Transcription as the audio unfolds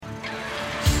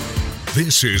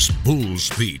This is Bulls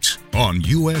Beat on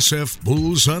USF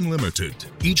Bulls Unlimited.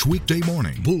 Each weekday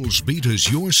morning, Bulls Beat is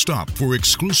your stop for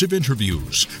exclusive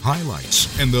interviews,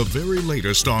 highlights, and the very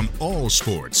latest on all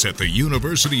sports at the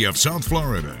University of South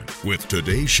Florida. With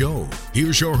today's show,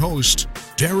 here's your host,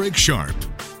 Derek Sharp.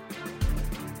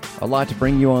 A lot to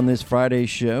bring you on this Friday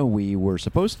show. We were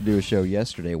supposed to do a show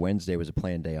yesterday. Wednesday was a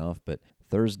planned day off, but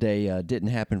Thursday didn't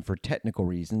happen for technical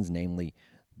reasons, namely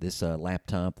this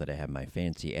laptop that I have my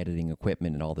fancy editing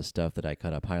equipment and all the stuff that I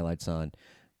cut up highlights on.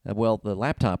 Well, the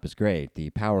laptop is great.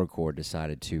 The power cord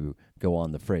decided to go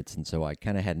on the fritz, and so I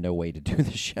kind of had no way to do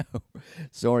the show.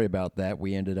 Sorry about that.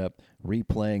 We ended up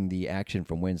replaying the action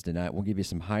from Wednesday night. We'll give you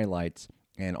some highlights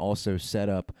and also set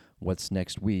up what's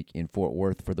next week in Fort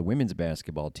Worth for the women's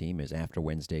basketball team, as after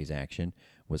Wednesday's action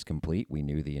was complete, we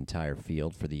knew the entire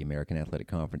field for the American Athletic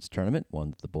Conference tournament,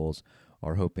 one that the Bulls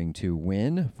are hoping to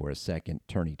win for a second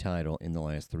tourney title in the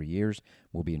last 3 years.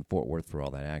 We'll be in Fort Worth for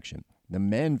all that action. The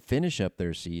men finish up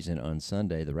their season on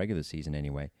Sunday, the regular season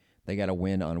anyway. They got a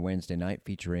win on Wednesday night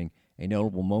featuring a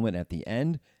notable moment at the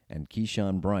end, and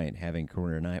Keyshawn Bryant having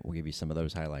career night. We'll give you some of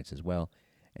those highlights as well.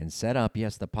 And set up,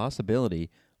 yes, the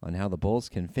possibility on how the Bulls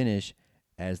can finish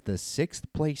as the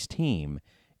sixth-place team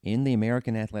in the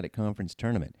American Athletic Conference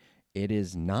tournament. It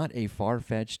is not a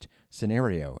far-fetched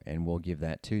scenario, and we'll give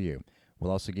that to you.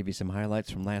 We'll also give you some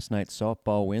highlights from last night's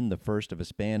softball win, the first of a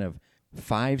span of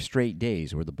 5 straight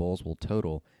days where the Bulls will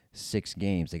total 6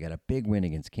 games. They got a big win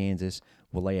against Kansas.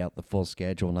 We'll lay out the full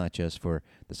schedule, not just for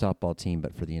the softball team,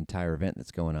 but for the entire event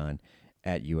that's going on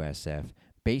at USF.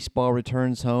 Baseball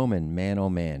returns home, and man, oh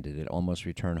man, did it almost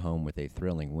return home with a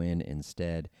thrilling win.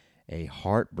 Instead, a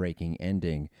heartbreaking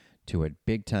ending to a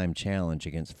big-time challenge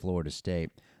against Florida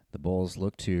State. The Bulls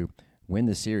look to win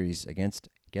the series against,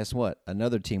 guess what,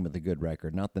 another team with a good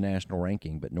record, not the national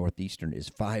ranking, but Northeastern is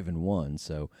 5-1,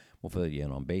 so we'll fill you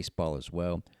in on baseball as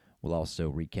well. We'll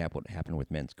also recap what happened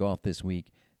with men's golf this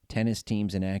week, tennis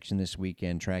teams in action this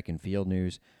weekend, track and field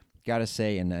news. Got to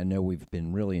say, and I know we've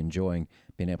been really enjoying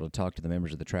being able to talk to the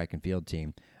members of the track and field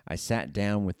team, I sat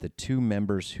down with the 2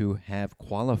 members who have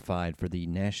qualified for the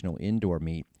national indoor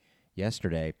meet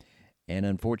yesterday, and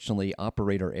unfortunately,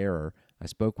 operator error. I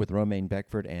spoke with Romaine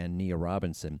Beckford and Nia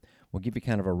Robinson. We'll give you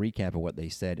kind of a recap of what they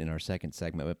said in our second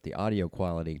segment, but the audio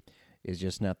quality is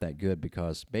just not that good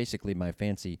because basically my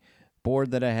fancy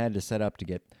board that I had to set up to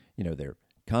get, their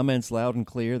comments loud and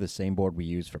clear, the same board we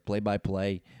use for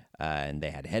play-by-play, and they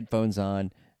had headphones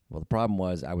on. Well, the problem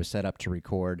was I was set up to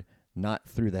record not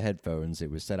through the headphones.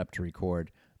 It was set up to record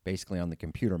basically on the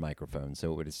computer microphone,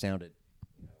 so it would have sounded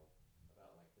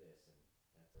about like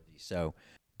this. So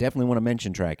definitely want to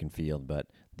mention track and field, but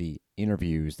the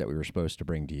interviews that we were supposed to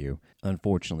bring to you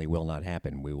unfortunately will not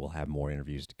happen. We will have more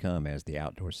interviews to come as the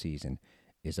outdoor season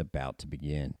is about to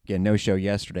begin. Again, no show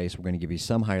yesterday, so we're going to give you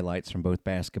some highlights from both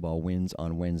basketball wins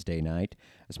on Wednesday night,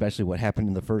 especially what happened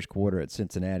in the first quarter at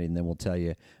Cincinnati, and then we'll tell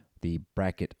you the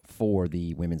bracket for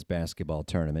the women's basketball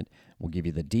tournament. We'll give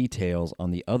you the details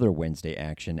on the other Wednesday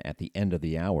action at the end of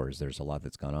the hours. There's a lot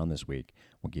that's gone on this week.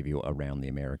 We'll give you around the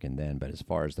American then. But as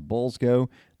far as the Bulls go,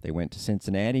 they went to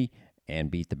Cincinnati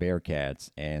and beat the Bearcats,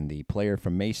 and the player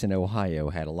from Mason, Ohio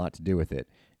had a lot to do with it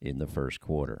in the first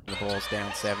quarter. The Bulls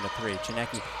down 7-3.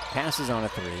 Chinecki passes on a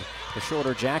 3. The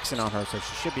shorter Jackson on her, so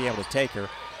she should be able to take her.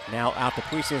 Now out to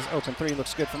Puisis, open 3,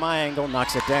 looks good from my angle,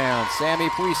 knocks it down. Sammy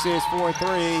Puisis for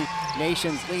 3,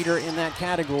 nation's leader in that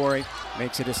category,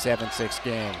 makes it a 7-6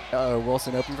 game.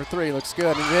 Wilson open for 3, looks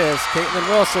good, and it is. Caitlin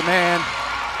Wilson, man,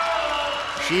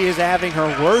 she is having her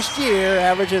worst year,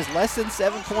 averages less than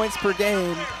 7 points per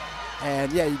game.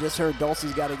 And yeah, you just heard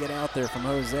Dulcie's got to get out there from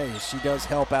Jose. She does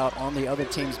help out on the other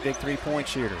team's big 3-point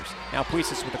shooters. Now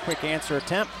Puisis with a quick answer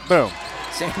attempt. Boom.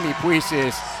 Sammy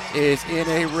Puisis is in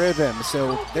a rhythm.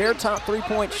 So their top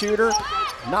 3-point shooter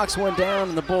knocks one down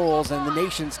in the Bulls, and the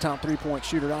nation's top 3-point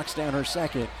shooter knocks down her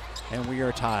second. And we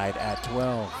are tied at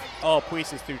 12. Oh,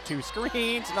 Puisis through 2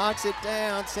 screens, knocks it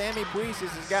down. Sammy Puisis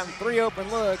has gotten 3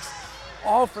 open looks,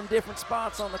 all from different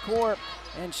spots on the court,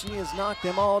 and she has knocked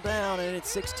them all down, and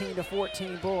it's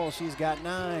 16-14 Bulls. She's got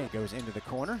 9. Goes into the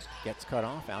corner, gets cut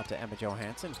off, out to Emma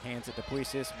Johansson, hands it to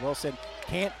Puisis. Wilson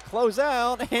can't close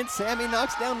out, and Sammy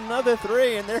knocks down another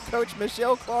 3, and their coach,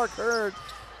 Michelle Clark-Hurd,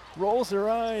 rolls her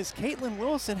eyes. Caitlin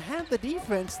Wilson had the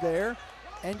defense there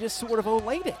and just sort of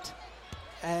olayed it.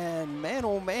 And man,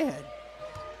 oh man,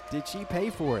 did she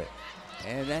pay for it.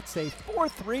 And that's a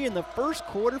 4-3 in the first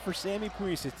quarter for Sammy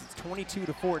Puisis. It's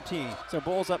 22-14. So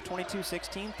Bulls up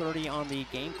 22-16, 30 on the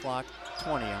game clock,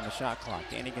 20 on the shot clock.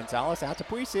 Danny Gonzalez out to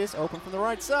Puisis, open from the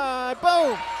right side.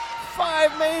 Boom!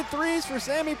 5 made threes for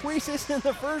Sammy Puisis in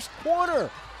the first quarter.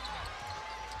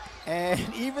 And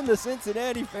even the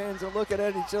Cincinnati fans are looking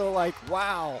at each other like,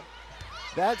 wow,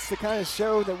 that's the kind of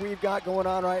show that we've got going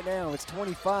on right now. It's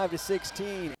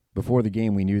 25-16. Before the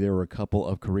game, we knew there were a couple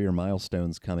of career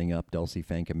milestones coming up. Dulcy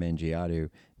Fankam-Mendjiadeu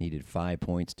needed 5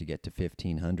 points to get to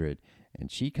 1,500,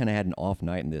 and she kind of had an off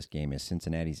night in this game as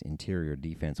Cincinnati's interior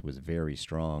defense was very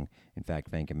strong. In fact,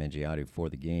 Fankam-Mendjiadeu for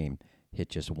the game hit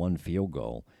just one field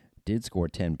goal. Did score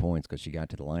 10 points because she got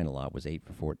to the line a lot, was 8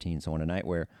 for 14. So on a night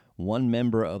where one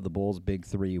member of the Bulls' big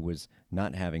three was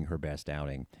not having her best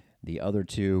outing, the other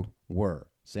two were.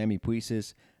 Sammy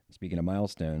Puisis, speaking of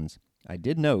milestones, I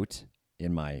did note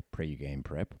in my pre-game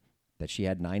prep that she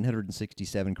had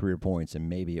 967 career points, and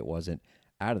maybe it wasn't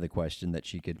out of the question that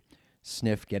she could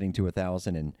sniff getting to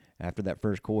 1,000. And after that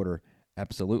first quarter,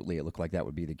 absolutely, it looked like that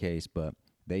would be the case, but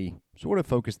they sort of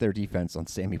focused their defense on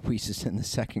Sammy Puisis in the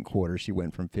second quarter. She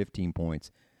went from 15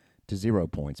 points to 0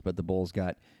 points, but the Bulls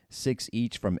got 6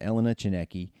 each from Elena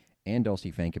Tsineke and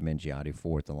Dulcy Fankam-Mendjiadeu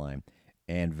for at the line.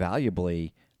 And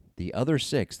valuably, the other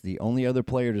 6, the only other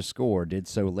player to score, did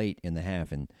so late in the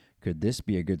half. And could this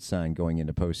be a good sign going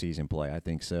into postseason play? I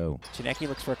think so. Tsineke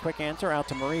looks for a quick answer, out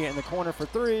to Maria in the corner for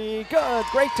 3. Good,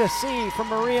 great to see from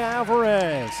Maria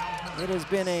Alvarez. It has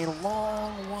been a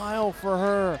long while for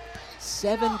her.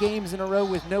 7 games in a row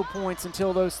with no points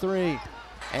until those 3.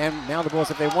 And now the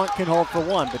Bulls, if they want, can hold for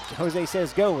 1. But Jose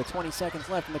says go with 20 seconds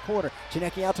left in the quarter.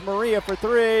 Tsineke out to Maria for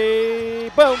 3.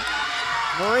 Boom!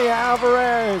 Maria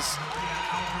Alvarez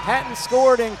hadn't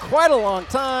scored in quite a long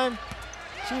time.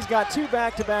 She's got 2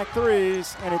 back-to-back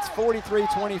threes, and it's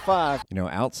 43-25. You know,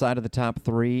 outside of the top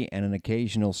 3 and an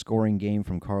occasional scoring game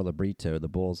from Carla Brito, the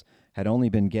Bulls had only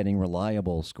been getting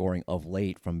reliable scoring of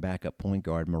late from backup point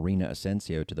guard Marina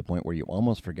Asensio, to the point where you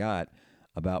almost forgot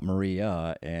about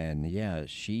Maria. And, yeah,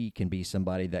 she can be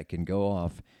somebody that can go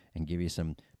off and give you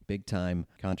some big-time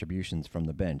contributions from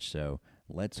the bench. So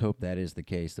let's hope that is the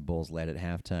case. The Bulls led at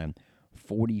halftime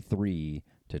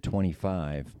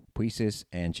 43-25. Puisis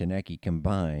and Tsineke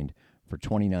combined for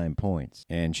 29 points.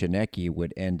 And Tsineke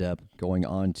would end up going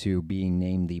on to being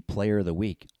named the Player of the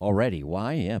Week already.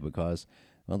 Why? Yeah, because,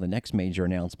 well, the next major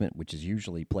announcement, which is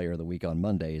usually Player of the Week on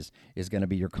Mondays, is going to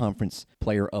be your Conference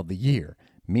Player of the Year.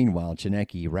 Meanwhile,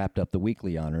 Tsineke wrapped up the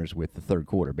weekly honors with the third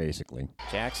quarter, basically.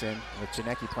 Jackson, with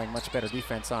Tsineke playing much better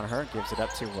defense on her, gives it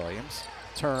up to Williams.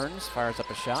 Turns, fires up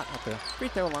a shot at the free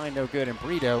throw line, no good, and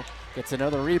Brito gets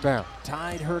another rebound.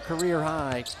 Tied her career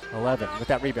high, 11 with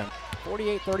that rebound.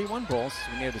 48-31 Bulls.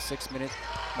 We near the 6-minute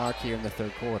mark here in the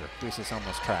third quarter. Puisis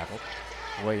almost traveled.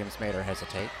 Williams made her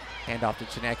hesitate. Hand off to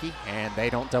Tsineke, and they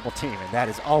don't double team, and that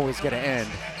is always going to end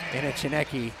in a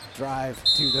Tsineke drive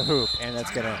to the hoop, and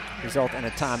that's going to result in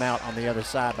a timeout on the other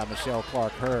side by Michelle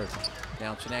Clark-Hurd.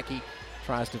 Now Tsineke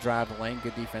tries to drive the lane.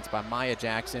 Good defense by Maya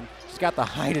Jackson. She's got the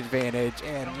height advantage,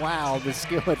 and wow, the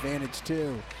skill advantage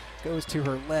too. Goes to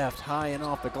her left, high and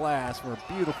off the glass for a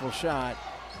beautiful shot.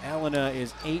 Elena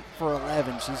is 8 for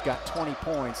 11. She's got 20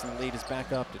 points, and the lead is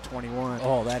back up to 21.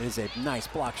 Oh, that is a nice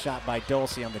block shot by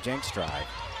Dulcie on the Jenks drive.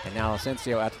 And now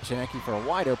Asensio out to Tsineke for a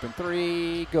wide open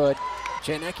 3. Good.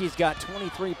 Tsineke's got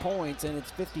 23 points, and it's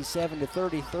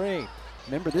 57-33.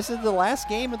 Remember, this is the last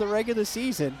game of the regular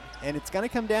season, and it's going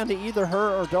to come down to either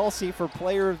her or Dulcie for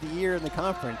Player of the Year in the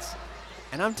conference.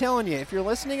 And I'm telling you, if you're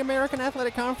listening, American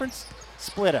Athletic Conference,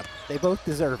 split them. They both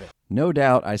deserve it. No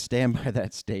doubt, I stand by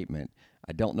that statement.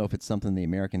 I don't know if it's something the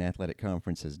American Athletic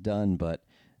Conference has done, but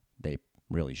they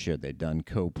really should. They've done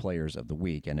co-players of the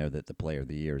week. I know that the Player of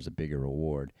the Year is a bigger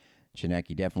award.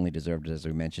 Tsineke definitely deserved it, as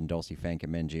we mentioned. Dulcy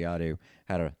Fankam-Mendjiadeu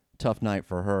had a tough night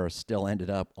for her, still ended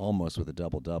up almost with a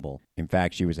double-double. In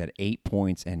fact, she was at 8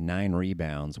 points and 9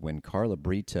 rebounds when Carla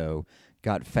Brito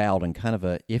got fouled in kind of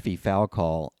a iffy foul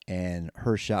call, and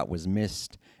her shot was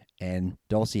missed, and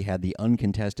Dulcie had the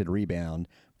uncontested rebound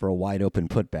for a wide-open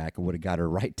putback and would have got her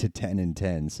right to 10 and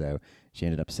 10, so she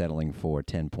ended up settling for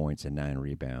 10 points and 9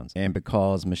 rebounds. And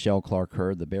because Michelle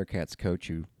Clark-Hurd, the Bearcats coach,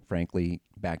 who frankly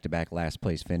back-to-back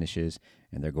last-place finishes,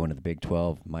 and they're going to the Big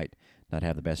 12, might not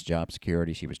have the best job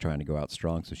security. She was trying to go out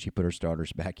strong, so she put her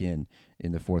starters back in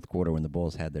the fourth quarter when the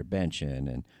Bulls had their bench in,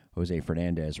 and Jose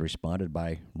Fernandez responded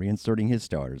by reinserting his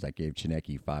starters. That gave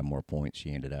Tsineke 5 more points.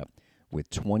 She ended up with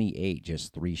 28,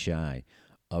 just 3 shy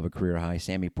of a career high.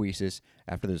 Sammy Puisis,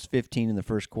 after those 15 in the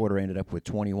first quarter, ended up with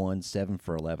 21, 7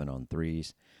 for 11 on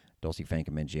threes. Dulcy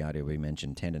Fankam-Mendjiadeu, we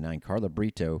mentioned, 10 to 9. Carla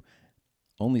Brito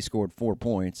only scored 4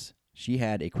 points. She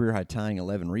had a career high tying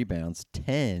 11 rebounds,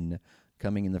 10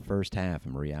 coming in the first half,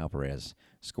 and Maria Alvarez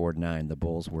scored 9. The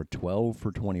Bulls were 12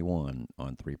 for 21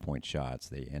 on 3-point shots.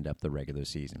 They end up the regular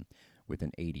season with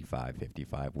an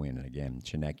 85-55 win. And again,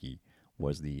 Tsineke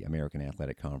was the American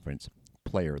Athletic Conference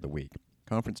Player of the Week.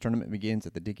 conference tournament begins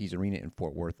at the Dickies Arena in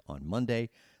Fort Worth on Monday.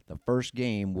 The first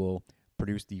game will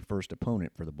produce the first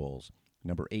opponent for the Bulls.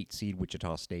 Number 8 seed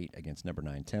Wichita State against number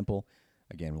 9 Temple.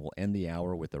 Again, we'll end the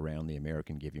hour with Around the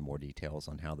American, give you more details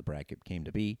on how the bracket came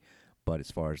to be. But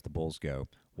as far as the Bulls go,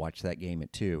 watch that game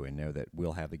at 2 and know that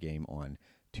we'll have the game on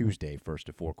Tuesday, first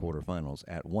of 4 quarterfinals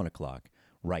at 1 o'clock,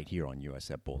 right here on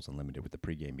USF Bulls Unlimited with the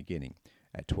pregame beginning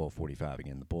at 12:45.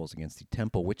 Again, the Bulls against the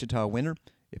Temple Wichita winner.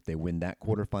 If they win that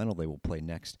quarterfinal, they will play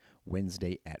next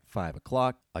Wednesday at 5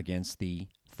 o'clock against the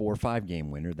 4-5 game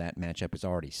winner. That matchup is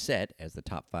already set as the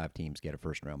top 5 teams get a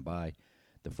first-round bye.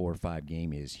 The 4-5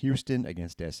 game is Houston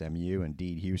against SMU.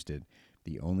 Indeed, Houston,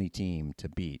 the only team to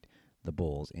beat the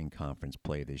Bulls in conference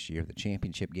play this year. The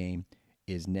championship game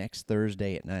is next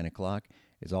Thursday at 9 o'clock.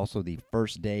 It's also the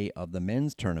first day of the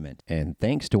men's tournament. And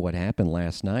thanks to what happened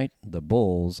last night, the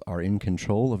Bulls are in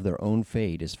control of their own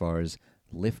fate as far as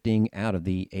lifting out of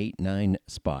the 8-9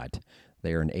 spot.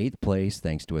 They are in 8th place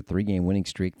thanks to a 3-game winning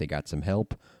streak. They got some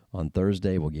help on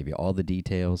Thursday. We'll give you all the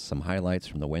details, some highlights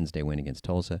from the Wednesday win against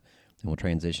Tulsa. And we'll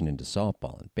transition into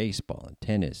softball and baseball and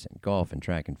tennis and golf and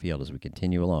track and field as we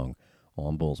continue along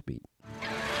on Bulls Beat.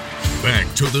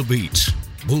 Back to the beat.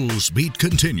 Bulls Beat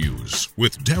continues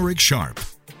with Derek Sharp.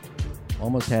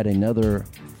 Almost had another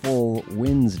full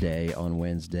Wednesday on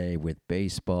Wednesday with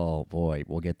baseball. Boy,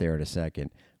 we'll get there in a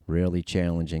second. Really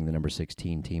challenging the number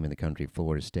 16 team in the country,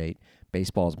 Florida State.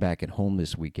 Baseball's back at home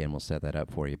this weekend. We'll set that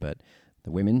up for you. But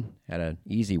the women had an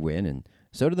easy win, and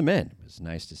so did the men. It was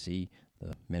nice to see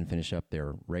the men finish up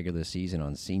their regular season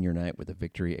on senior night with a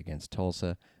victory against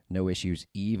Tulsa. No issues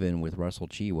even with Russell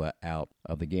Chiwa out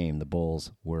of the game. The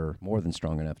Bulls were more than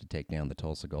strong enough to take down the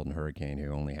Tulsa Golden Hurricane,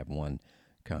 who only have one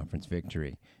conference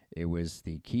victory. It was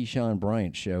the Keyshawn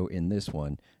Bryant show in this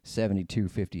one.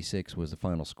 72-56 was the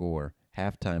final score.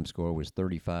 Halftime score was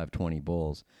 35-20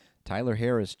 Bulls. Tyler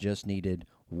Harris just needed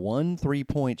one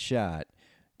 3-point shot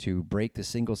to break the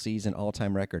single-season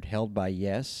all-time record held by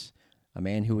Yes, a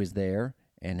man who is there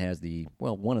and has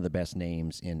one of the best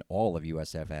names in all of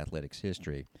USF athletics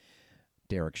history,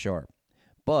 Derek Sharp.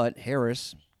 But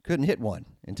Harris couldn't hit one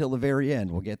until the very end.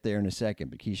 We'll get there in a second,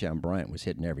 but Keyshawn Bryant was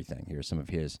hitting everything. Here's some of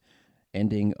his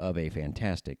ending of a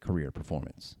fantastic career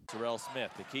performance. Terrell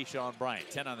Smith to Keyshawn Bryant,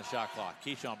 10 on the shot clock.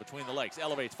 Keyshawn between the legs,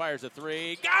 elevates, fires a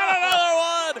 3. Got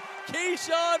another one!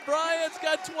 Keyshawn Bryant's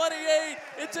got 28.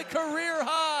 It's a career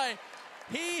high.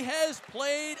 He has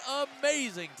played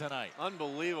amazing tonight.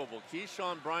 Unbelievable.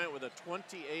 Keyshawn Bryant with a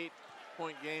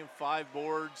 28-point game, 5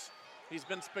 boards. He's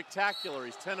been spectacular.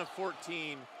 He's 10 of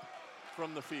 14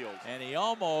 from the field. And he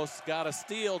almost got a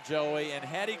steal, Joey, and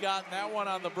had he gotten that one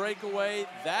on the breakaway,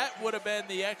 that would have been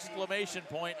the exclamation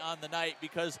point on the night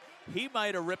because he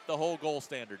might have ripped the whole goal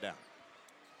standard down.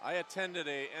 I attended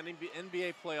a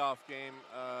NBA playoff game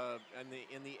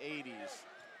in the 80s.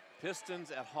 Pistons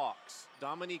at Hawks.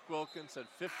 Dominique Wilkins had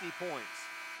 50 points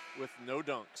with no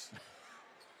dunks.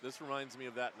 This reminds me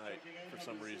of that night for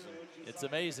some reason. It's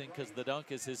amazing because the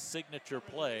dunk is his signature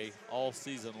play all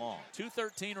season long.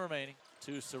 2:13 remaining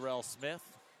to Terrell Smith.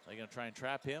 They're going to try and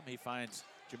trap him. He finds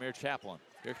Jameer Chaplin.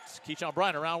 Here's Keyshawn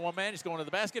Bryant around one man. He's going to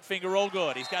the basket. Finger roll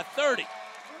good. He's got 30.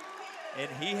 And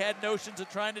he had notions of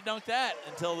trying to dunk that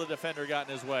until the defender got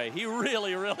in his way. He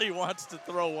really, really wants to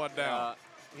throw one down.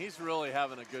 He's really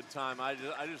having a good time. I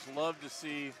just love to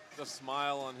see the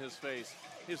smile on his face.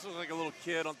 He just looks like a little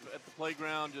kid at the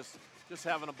playground, just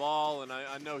having a ball, and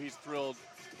I know he's thrilled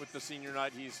with the senior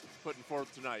night he's putting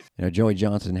forth tonight. You know, Joey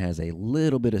Johnson has a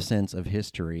little bit of sense of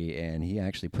history, and he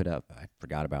actually put up, I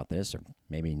forgot about this, or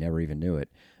maybe he never even knew it,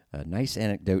 a nice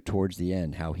anecdote towards the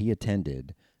end, how he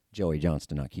attended, Joey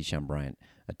Johnston, not Keyshawn Bryant,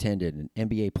 attended an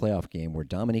NBA playoff game where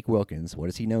Dominique Wilkins, what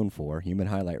is he known for, human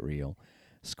highlight reel,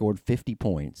 scored 50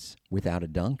 points without a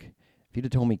dunk. If you'd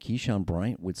have told me Keyshawn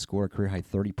Bryant would score a career-high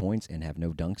 30 points and have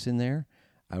no dunks in there,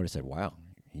 I would have said, wow,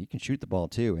 he can shoot the ball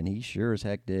too, and he sure as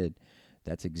heck did.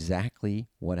 That's exactly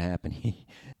what happened. He,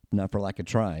 not for lack of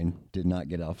trying, did not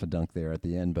get off a dunk there at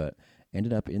the end, but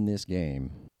ended up in this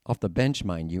game. Off the bench,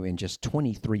 mind you, in just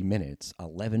 23 minutes,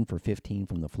 11 for 15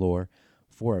 from the floor,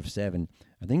 4 of 7.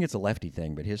 I think it's a lefty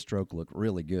thing, but his stroke looked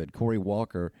really good. Corey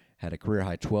Walker had a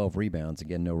career-high 12 rebounds.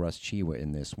 Again, no Russ Chiwa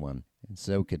in this one. And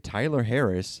so could Tyler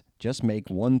Harris just make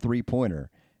one three-pointer?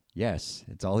 Yes,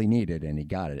 it's all he needed, and he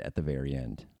got it at the very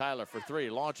end. Tyler for 3,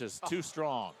 launches too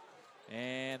strong.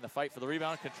 And the fight for the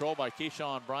rebound controlled by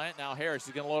Keyshawn Bryant. Now Harris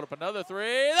is going to load up another 3.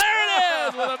 There it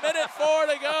is with a minute 4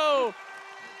 to go.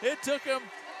 It took him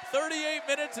 38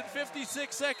 minutes and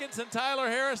 56 seconds, and Tyler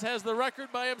Harris has the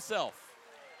record by himself.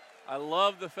 I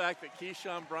love the fact that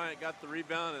Keyshawn Bryant got the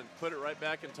rebound and put it right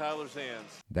back in Tyler's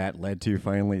hands. That led to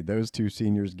finally those two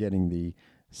seniors getting the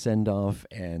send-off,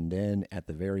 and then at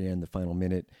the very end, the final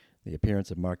minute, the appearance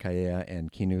of Mark Haya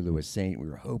and Keanu Lewis-Saint. We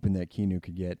were hoping that Keanu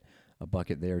could get a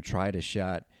bucket there, tried a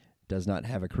shot, does not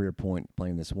have a career point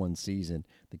playing this one season,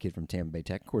 the kid from Tampa Bay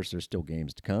Tech. Of course, there's still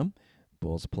games to come.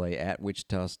 Bulls play at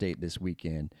Wichita State this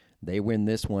weekend. They win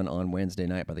this one on Wednesday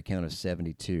night by the count of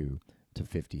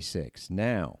 72-56.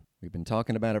 Now, we've been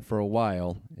talking about it for a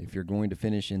while. If you're going to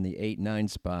finish in the 8-9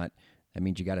 spot, that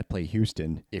means you got to play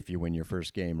Houston if you win your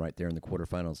first game right there in the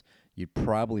quarterfinals. You'd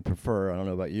probably prefer, I don't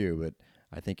know about you, but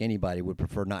I think anybody would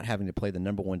prefer not having to play the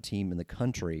number one team in the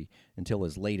country until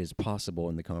as late as possible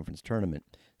in the conference tournament.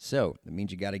 So, that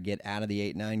means you got to get out of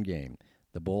the 8-9 game.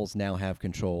 The Bulls now have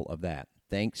control of that,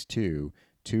 thanks to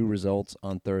 2 results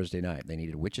on Thursday night. They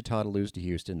needed Wichita to lose to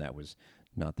Houston. That was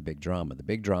not the big drama. The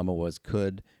big drama was,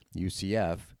 could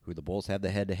UCF, who the Bulls have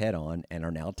the head-to-head on and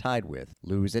are now tied with,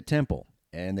 lose at Temple?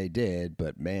 And they did,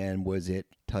 but man, was it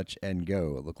touch and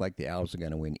go. It looked like the Owls were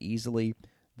going to win easily.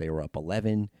 They were up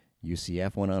 11.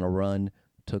 UCF went on a run,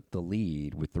 took the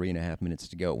lead with 3.5 minutes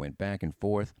to go. It went back and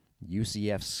forth.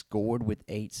 UCF scored with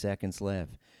 8 seconds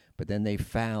left. But then they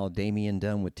fouled Damian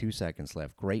Dunn with 2 seconds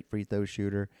left. Great free throw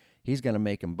shooter. He's going to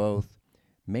make them both.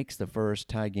 Makes the first,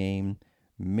 tie game.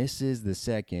 Misses the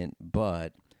second,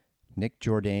 but Nick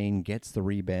Jourdain gets the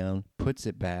rebound, puts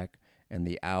it back, and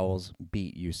the Owls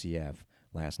beat UCF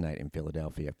last night in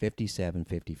Philadelphia,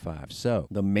 57-55. So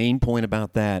the main point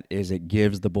about that is it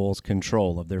gives the Bulls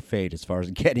control of their fate as far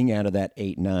as getting out of that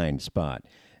 8-9 spot.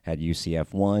 Had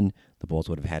UCF won, the Bulls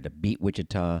would have had to beat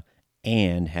Wichita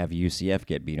and have UCF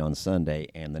get beat on Sunday,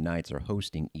 and the Knights are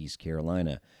hosting East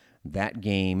Carolina. That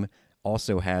game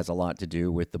also has a lot to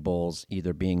do with the Bulls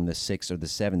either being the 6 or the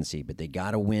 7 seed, but they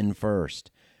got to win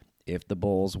first. If the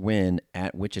Bulls win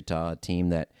at Wichita, a team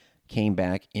that came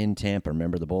back in Tampa.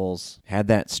 Remember, the Bulls had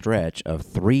that stretch of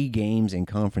 3 games in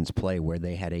conference play where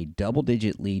they had a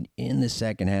double-digit lead in the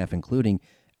second half, including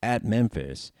at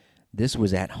Memphis. This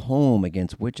was at home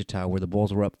against Wichita, where the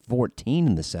Bulls were up 14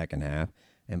 in the second half,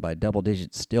 and by double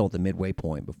digits still at the midway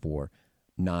point before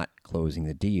not closing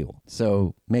the deal.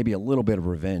 So maybe a little bit of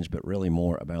revenge, but really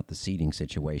more about the seeding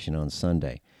situation on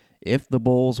Sunday. If the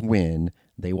Bulls win,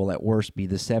 they will at worst be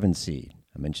the 7 seed.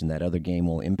 I mentioned that other game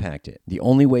will impact it. The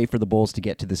only way for the Bulls to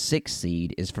get to the 6th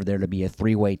seed is for there to be a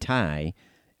 3-way tie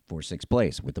for 6th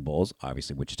place with the Bulls,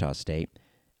 obviously Wichita State,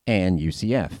 and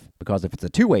UCF. Because if it's a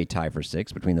 2-way tie for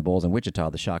 6 between the Bulls and Wichita,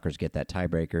 the Shockers get that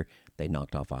tiebreaker. They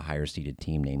knocked off a higher-seeded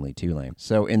team, namely Tulane.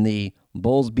 So in the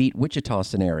Bulls beat Wichita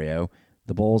scenario,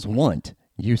 the Bulls want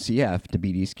UCF to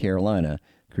beat East Carolina,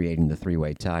 creating the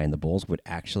 3-way tie, and the Bulls would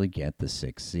actually get the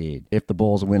 6th seed. If the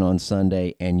Bulls win on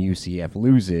Sunday and UCF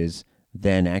loses,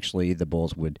 then actually the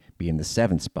Bulls would be in the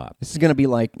 7th spot. This is going to be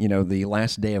like, the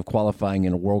last day of qualifying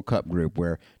in a World Cup group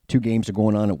where 2 games are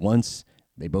going on at once.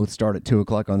 They both start at 2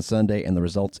 o'clock on Sunday, and the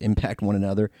results impact one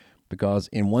another because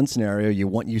in one scenario, you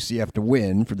want UCF to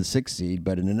win for the 6th seed,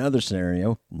 but in another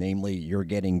scenario, namely you're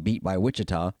getting beat by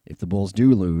Wichita, if the Bulls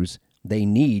do lose, they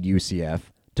need UCF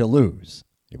to lose.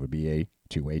 It would be a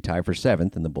 2-way tie for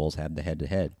 7th, and the Bulls have the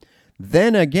head-to-head.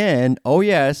 Then again, oh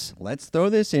yes, let's throw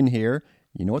this in here.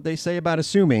 You know what they say about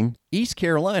assuming? East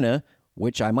Carolina,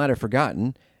 which I might have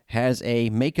forgotten, has a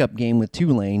makeup game with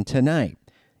Tulane tonight.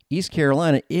 East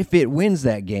Carolina, if it wins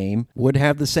that game, would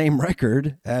have the same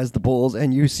record as the Bulls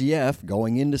and UCF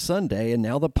going into Sunday, and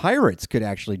now the Pirates could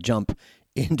actually jump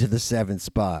into the 7th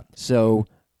spot. So,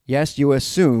 yes, you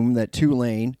assume that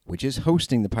Tulane, which is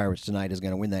hosting the Pirates tonight, is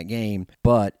going to win that game,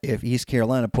 but if East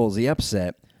Carolina pulls the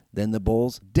upset, then the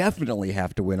Bulls definitely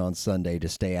have to win on Sunday to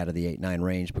stay out of the 8-9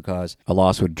 range because a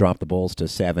loss would drop the Bulls to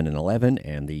 7-11,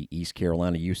 and the East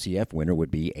Carolina UCF winner would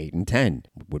be 8-10.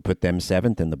 Would put them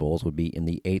 7th, and the Bulls would be in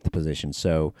the 8th position.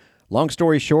 So, long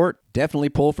story short, definitely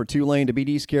pull for Tulane to beat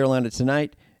East Carolina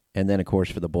tonight, and then, of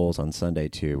course, for the Bulls on Sunday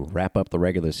to wrap up the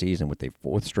regular season with a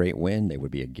 4th straight win. They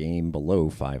would be a game below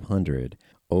 500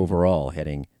 overall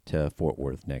heading to Fort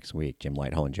Worth next week. Jim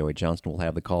Lighthall and Joey Johnston will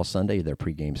have the call Sunday. Their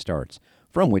pregame starts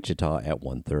from Wichita at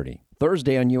 1:30.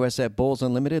 Thursday on USF Bulls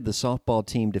Unlimited, the softball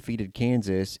team defeated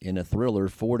Kansas in a thriller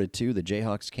 4-2. The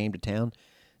Jayhawks came to town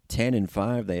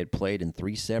 10-5. They had played in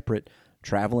 3 separate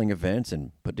traveling events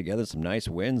and put together some nice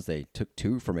wins. They took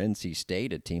 2 from NC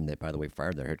State, a team that, by the way,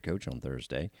 fired their head coach on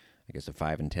Thursday. I guess a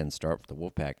 5-10 start for the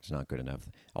Wolfpack is not good enough.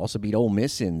 Also beat Ole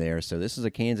Miss in there, so this is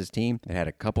a Kansas team that had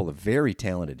a couple of very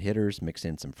talented hitters, mixed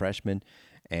in some freshmen,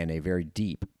 and a very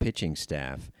deep pitching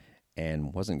staff,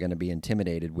 and wasn't going to be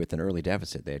intimidated with an early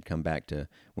deficit. They had come back to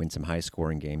win some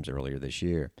high-scoring games earlier this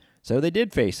year. So they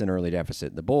did face an early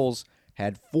deficit. The Bulls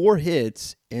had 4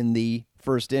 hits in the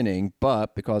first inning,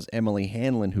 but because Emily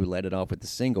Hanlon, who led it off with the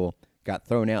single, got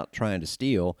thrown out trying to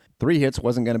steal. 3 hits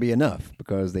wasn't going to be enough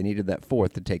because they needed that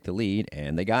 4th to take the lead,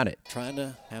 and they got it. Trying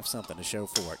to have something to show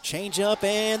for it. Change up,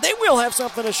 and they will have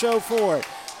something to show for it.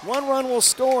 1 run will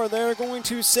score. They're going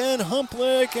to send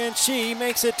Humplick, and she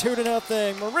makes it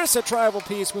 2-0. Marissa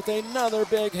Trivalpiece with another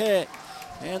big hit.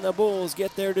 And the Bulls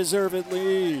get their deserved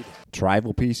lead.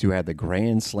 Trivalpiece, who had the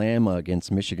grand slam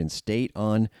against Michigan State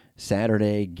on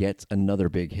Saturday, gets another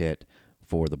big hit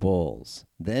for the Bulls.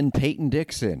 Then Peyton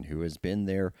Dixon, who has been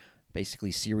their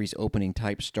basically series opening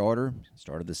type starter,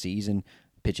 started the season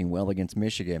pitching well against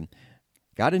Michigan,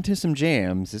 got into some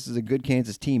jams. This is a good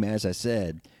Kansas team, as I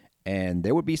said, and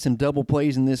there would be some double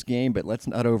plays in this game, but let's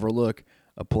not overlook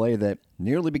a play that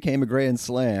nearly became a grand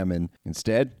slam, and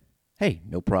instead, hey,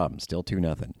 no problem, still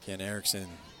 2-0. Ken Erickson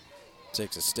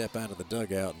takes a step out of the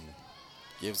dugout and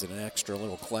gives it an extra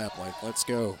little clap like, let's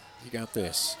go, you got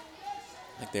this.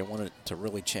 I think they wanted to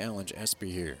really challenge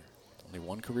Espy here. Only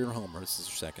 1 career homer. This is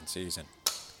her 2nd season.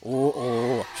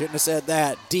 Oh, shouldn't have said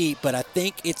that. Deep, but I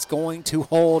think it's going to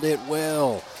hold it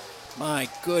well. My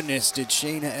goodness, did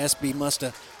Shayna Espy must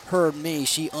have heard me.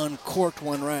 She uncorked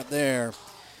one right there.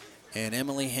 And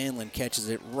Emily Hanlon catches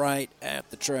it right at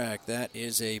the track. That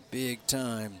is a big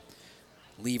time.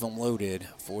 Leave them loaded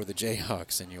for the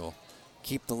Jayhawks, and you'll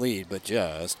keep the lead, but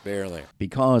just barely.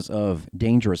 Because of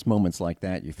dangerous moments like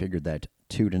that, you figured that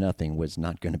 2-0 was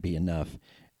not going to be enough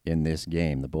in this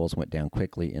game. The Bulls went down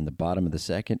quickly in the bottom of the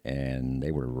 2nd, and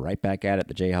they were right back at it,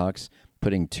 the Jayhawks,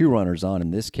 putting 2 runners on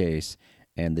in this case,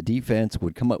 and the defense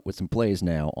would come up with some plays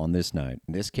now on this night.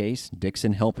 In this case,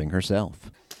 Dixon helping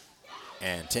herself.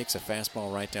 And takes a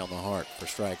fastball right down the heart for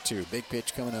strike 2. Big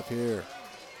pitch coming up here.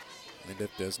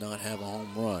 Lindup does not have a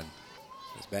home run.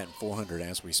 He's batting .400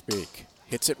 as we speak.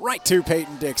 Hits it right to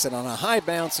Peyton Dixon on a high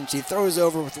bounce, and she throws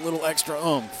over with a little extra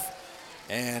oomph.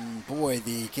 And, boy,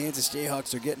 the Kansas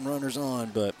Jayhawks are getting runners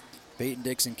on, but Peyton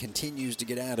Dixon continues to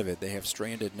get out of it. They have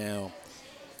stranded now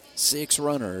 6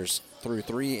 runners through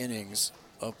 3 innings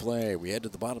of play. We head to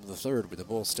the bottom of the 3rd with the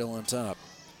Bulls still on top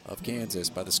of Kansas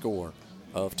by the score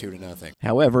of 2-0.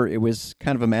 However, it was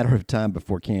kind of a matter of time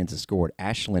before Kansas scored.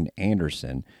 Ashlyn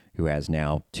Anderson, who has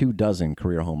now 24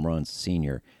 career home runs,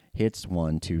 senior, hits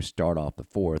one to start off the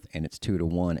 4th, and it's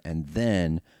 2-1. And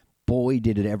then, boy,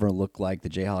 did it ever look like the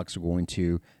Jayhawks were going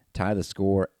to tie the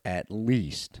score at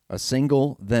least. A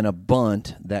single, then a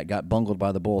bunt that got bungled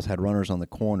by the Bulls, had runners on the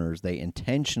corners. They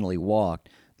intentionally walked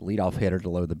the leadoff hitter to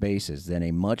load the bases. Then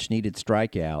a much-needed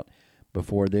strikeout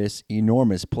before this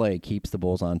enormous play keeps the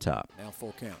Bulls on top. Now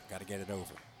full count. Got to get it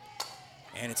over.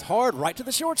 And it's hard right to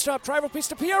the shortstop. Trivalpiece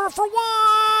to Piera for 1.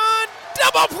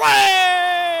 Double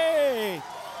play!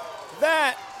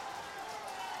 That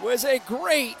was a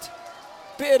great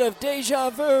bit of deja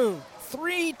vu.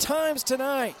 3 times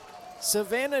tonight,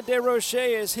 Savannah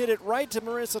DeRoche has hit it right to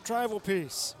Marissa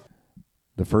Trivalpiece.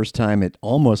 The first time it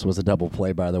almost was a double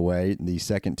play, by the way. The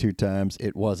second 2 times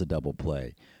it was a double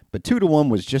play. But 2-1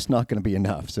 was just not going to be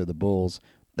enough, so the Bulls,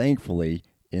 thankfully,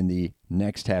 in the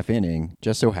next half inning,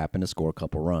 just so happened to score a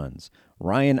couple runs.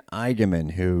 Ryan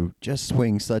Eigenman, who just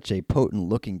swings such a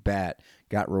potent-looking bat,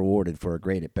 got rewarded for a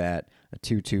great at-bat, a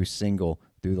 2-2 single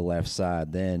through the left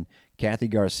side. Then Kathy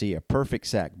Garcia, perfect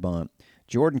sac bunt.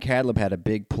 Jordan Cadleb had a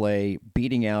big play,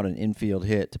 beating out an infield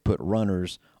hit to put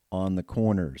runners on the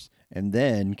corners. And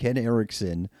then Ken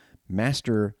Erickson,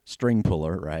 master string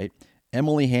puller, right?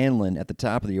 Emily Hanlon at the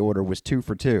top of the order was 2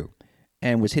 for 2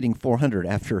 and was hitting .400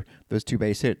 after those 2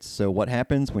 base hits. So what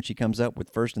happens when she comes up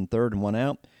with 1st and 3rd and 1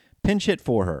 out? Pinch hit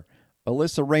for her.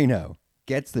 Alyssa Reyno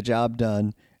gets the job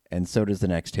done, and so does the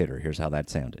next hitter. Here's how that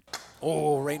sounded.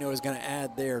 Oh, Reyno is going to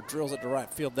add there. Drills it to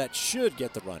right field. That should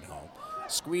get the run home.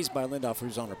 Squeezed by Lindoff,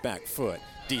 who's on her back foot.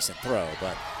 Decent throw,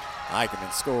 but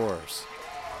Eigenman scores.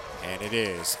 And it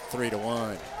is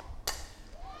 3-1.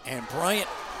 And Bryant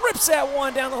rips that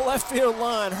one down the left field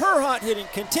line. Her hot hitting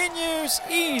continues.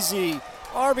 Easy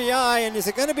RBI, and is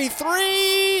it going to be 3?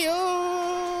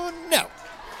 Oh, no.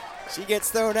 She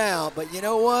gets thrown out, but you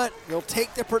know what? You'll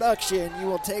take the production. You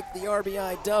will take the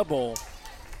RBI double.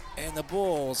 And the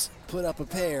Bulls put up a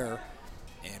pair.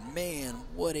 And, man,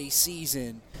 what a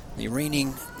season. The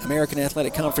reigning American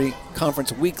Athletic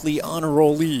Conference Weekly Honor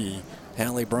Rollee,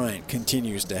 Hallie Bryant,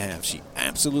 continues to have. She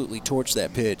absolutely torched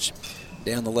that pitch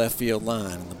down the left field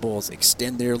line, and the Bulls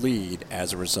extend their lead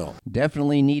as a result.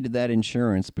 Definitely needed that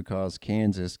insurance because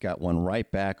Kansas got one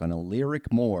right back on a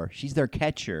Lyric Moore. She's their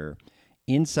catcher.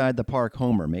 Inside the park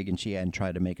homer. Megan Sheehan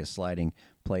tried to make a sliding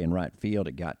play in right field.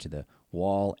 It got to the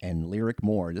wall, and Lyric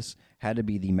Moore, this had to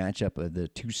be the matchup of the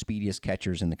 2 speediest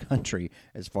catchers in the country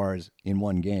as far as in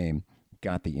one game,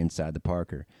 got the inside the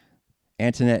parker.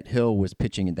 Antoinette Hill was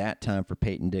pitching at that time for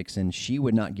Peyton Dixon. She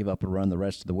would not give up a run the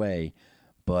rest of the way,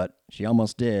 but she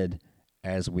almost did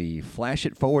as we flash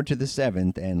it forward to the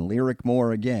 7th, and Lyric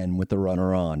Moore again with the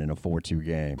runner on in a 4-2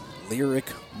 game.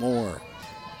 Lyric Moore,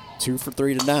 2 for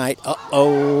 3 tonight.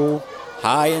 Uh-oh.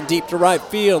 High and deep to right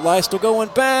field. Lystel going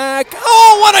back.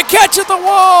 Oh, what a catch at the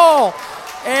wall!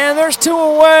 And there's 2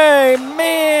 away.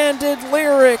 Man, did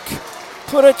Lyric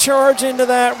put a charge into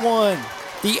that one.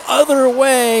 The other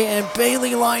way, and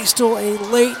Bailey Lystel, a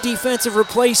late defensive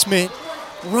replacement,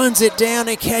 runs it down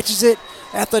and catches it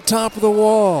at the top of the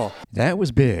wall. That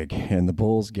was big, and the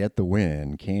Bulls get the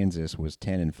win. Kansas was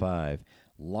 10-5.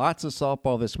 Lots of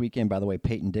softball this weekend. By the way,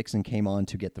 Peyton Dixon came on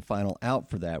to get the final out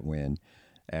for that win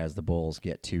as the Bulls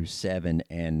get to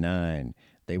 7-9.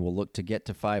 They will look to get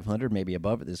to 500, maybe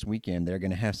above it this weekend. They're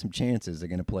going to have some chances. They're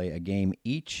going to play a game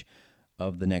each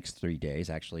of the next 3 days,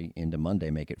 actually into Monday,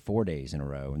 make it 4 days in a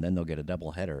row, and then they'll get a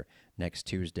doubleheader next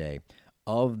Tuesday.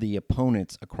 Of the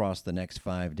opponents across the next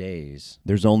 5 days,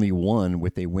 there's only one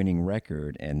with a winning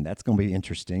record, and that's going to be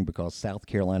interesting because South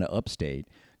Carolina Upstate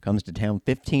comes to town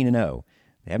 15-0.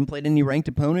 They haven't played any ranked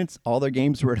opponents. All their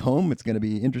games were at home. It's going to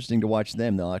be interesting to watch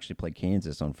them. They'll actually play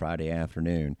Kansas on Friday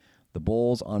afternoon. The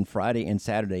Bulls on Friday and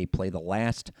Saturday play the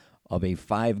last of a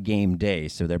 5-game day,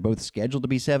 so they're both scheduled to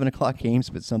be 7 o'clock games,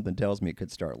 but something tells me it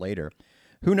could start later.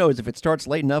 Who knows, if it starts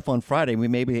late enough on Friday, we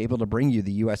may be able to bring you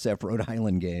the USF Rhode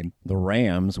Island game. The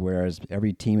Rams, whereas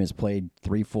every team has played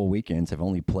 3 full weekends, have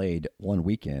only played 1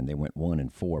 weekend. They went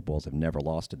 1-4. Bulls have never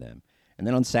lost to them. And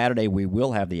then on Saturday, we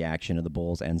will have the action of the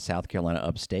Bulls and South Carolina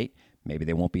Upstate. Maybe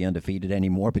they won't be undefeated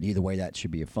anymore, but either way, that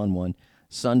should be a fun one.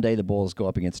 Sunday, the Bulls go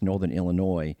up against Northern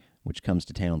Illinois, which comes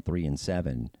to town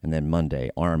 3-7. And then Monday,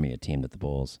 Army, a team that the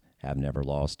Bulls have never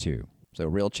lost to. So a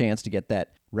real chance to get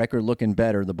that record looking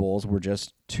better. The Bulls were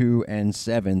just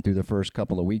 2-7 through the first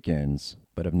couple of weekends,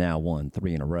 but have now won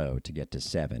 3 in a row to get to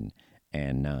 7-9.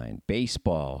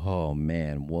 Baseball, oh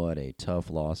man, what a tough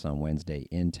loss on Wednesday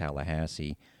in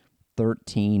Tallahassee.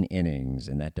 13 innings,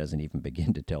 and that doesn't even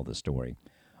begin to tell the story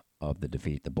of the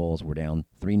defeat. The Bulls were down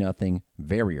 3-0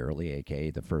 very early,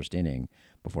 a.k.a. the first inning,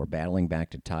 before battling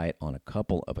back to tie it on a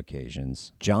couple of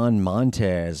occasions. John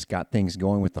Montez got things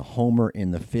going with the homer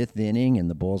in the 5th inning, and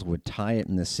the Bulls would tie it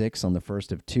in the 6th on the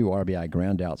first of 2 RBI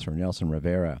groundouts from Nelson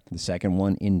Rivera. The second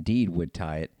one indeed would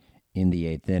tie it in the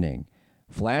 8th inning.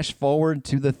 Flash forward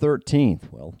to the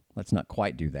 13th. Well, let's not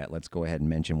quite do that. Let's go ahead and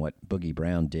mention what Boogie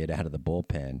Brown did out of the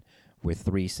bullpen with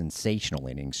 3 sensational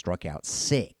innings, struck out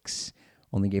 6.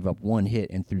 Only gave up 1 hit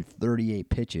and threw 38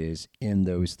 pitches in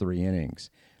those 3 innings.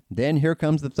 Then here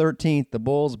comes the 13th. The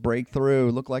Bulls break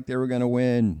through. Looked like they were going to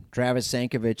win. Travis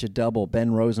Sankovic a double. Ben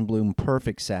Rosenblum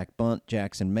perfect sack bunt.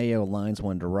 Jackson Mayo lines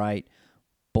one to right.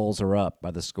 Bulls are up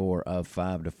by the score of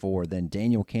 5-4. Then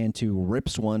Daniel Cantu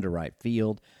rips one to right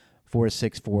field for a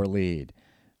 6-4 lead.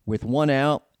 With 1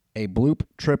 out, a bloop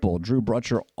triple. Drew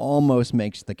Brutcher almost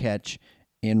makes the catch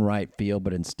in right field,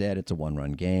 but instead it's a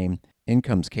 1-run game. In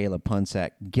comes Caleb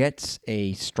Punsack, gets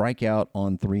a strikeout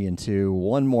on 3-2.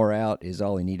 1 more out is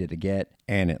all he needed to get,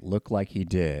 and it looked like he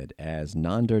did, as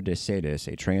Nander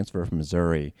DeSatis, a transfer from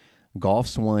Missouri,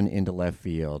 golfs one into left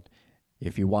field.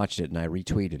 If you watched it, and I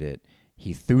retweeted it,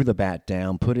 he threw the bat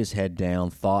down, put his head down,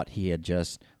 thought he had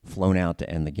just flown out to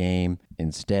end the game.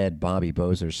 Instead, Bobby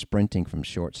Bozer, sprinting from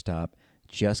shortstop,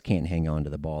 just can't hang on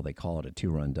to the ball. They call it a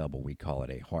 2-run double. We call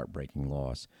it a heartbreaking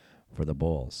loss for the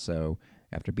Bulls. So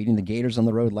after beating the Gators on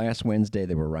the road last Wednesday,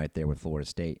 they were right there with Florida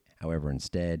State. However,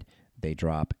 instead, they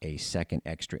drop a second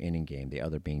extra inning game, the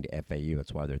other being to FAU.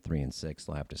 That's why they're 3-6.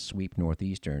 They'll have to sweep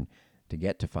Northeastern to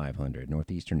get to 500.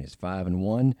 Northeastern is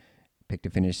 5-1, picked to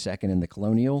finish second in the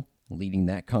Colonial, leading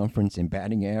that conference in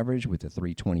batting average with a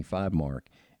 .325 mark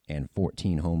and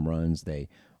 14 home runs. They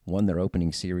won their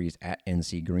opening series at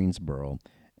NC Greensboro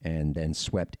and then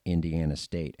swept Indiana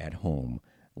State at home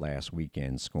last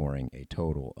weekend, scoring a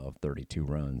total of 32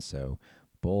 runs. So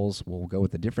Bulls will go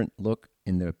with a different look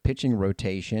in the pitching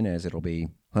rotation, as it'll be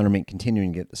Hunter Mink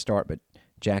continuing to get the start, but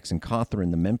Jackson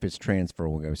Cawthorn, the Memphis transfer,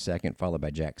 will go second, followed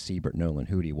by Jack Siebert. Nolan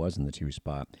Hootie was in the 2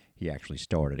 spot. He actually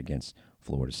started against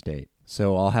Florida State.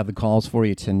 So I'll have the calls for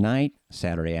you tonight,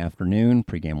 Saturday afternoon,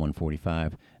 pregame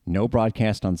 1:45. No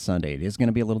broadcast on Sunday. It is going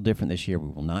to be a little different this year. We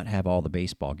will not have all the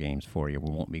baseball games for you.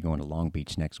 We won't be going to Long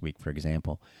Beach next week, for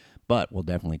example. But we'll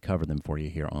definitely cover them for you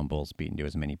here on Bulls Beat and do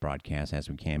as many broadcasts as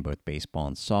we can, both baseball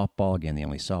and softball. Again, the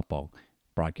only softball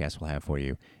broadcast we'll have for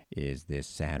you is this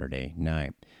Saturday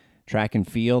night. Track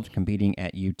and field competing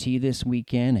at UT this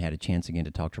weekend. I had a chance again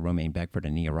to talk to Romaine Beckford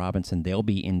and Nia Robinson. They'll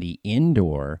be in the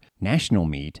indoor national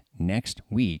meet next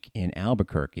week in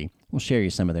Albuquerque. We'll share you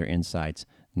some of their insights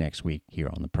next week here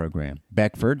on the program.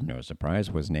 Beckford, no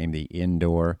surprise, was named the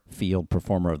Indoor Field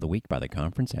Performer of the Week by the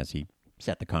conference as he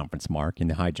set the conference mark in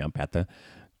the high jump at the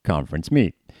conference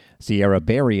meet. Sierra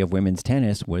Berry of women's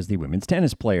tennis was the Women's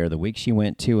Tennis Player of the Week. She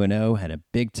went 2-0, had a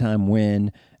big-time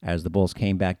win as the Bulls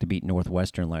came back to beat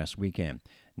Northwestern last weekend.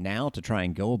 Now to try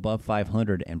and go above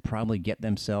 500 and probably get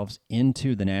themselves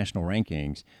into the national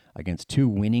rankings against two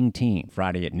winning teams.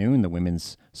 Friday at noon, the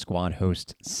women's squad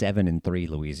hosts 7-3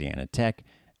 Louisiana Tech,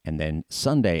 and then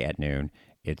Sunday at noon,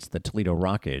 it's the Toledo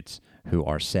Rockets, who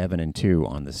are 7-2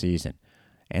 on the season.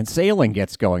 And sailing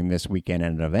gets going this weekend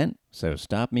at an event, so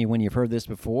stop me when you've heard this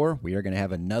before. We are going to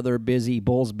have another busy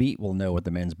Bulls beat. We'll know what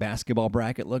the men's basketball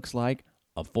bracket looks like,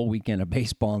 a full weekend of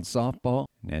baseball and softball,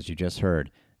 and as you just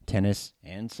heard, tennis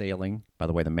and sailing. By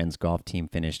the way, the men's golf team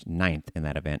finished 9th in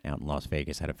that event out in Las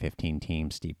Vegas out of 15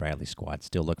 teams. Steve Bradley's squad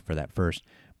still looking for that first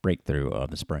breakthrough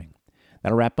of the spring.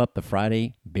 That'll wrap up the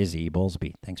Friday busy Bulls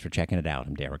beat. Thanks for checking it out.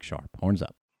 I'm Derek Sharp. Horns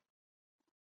up.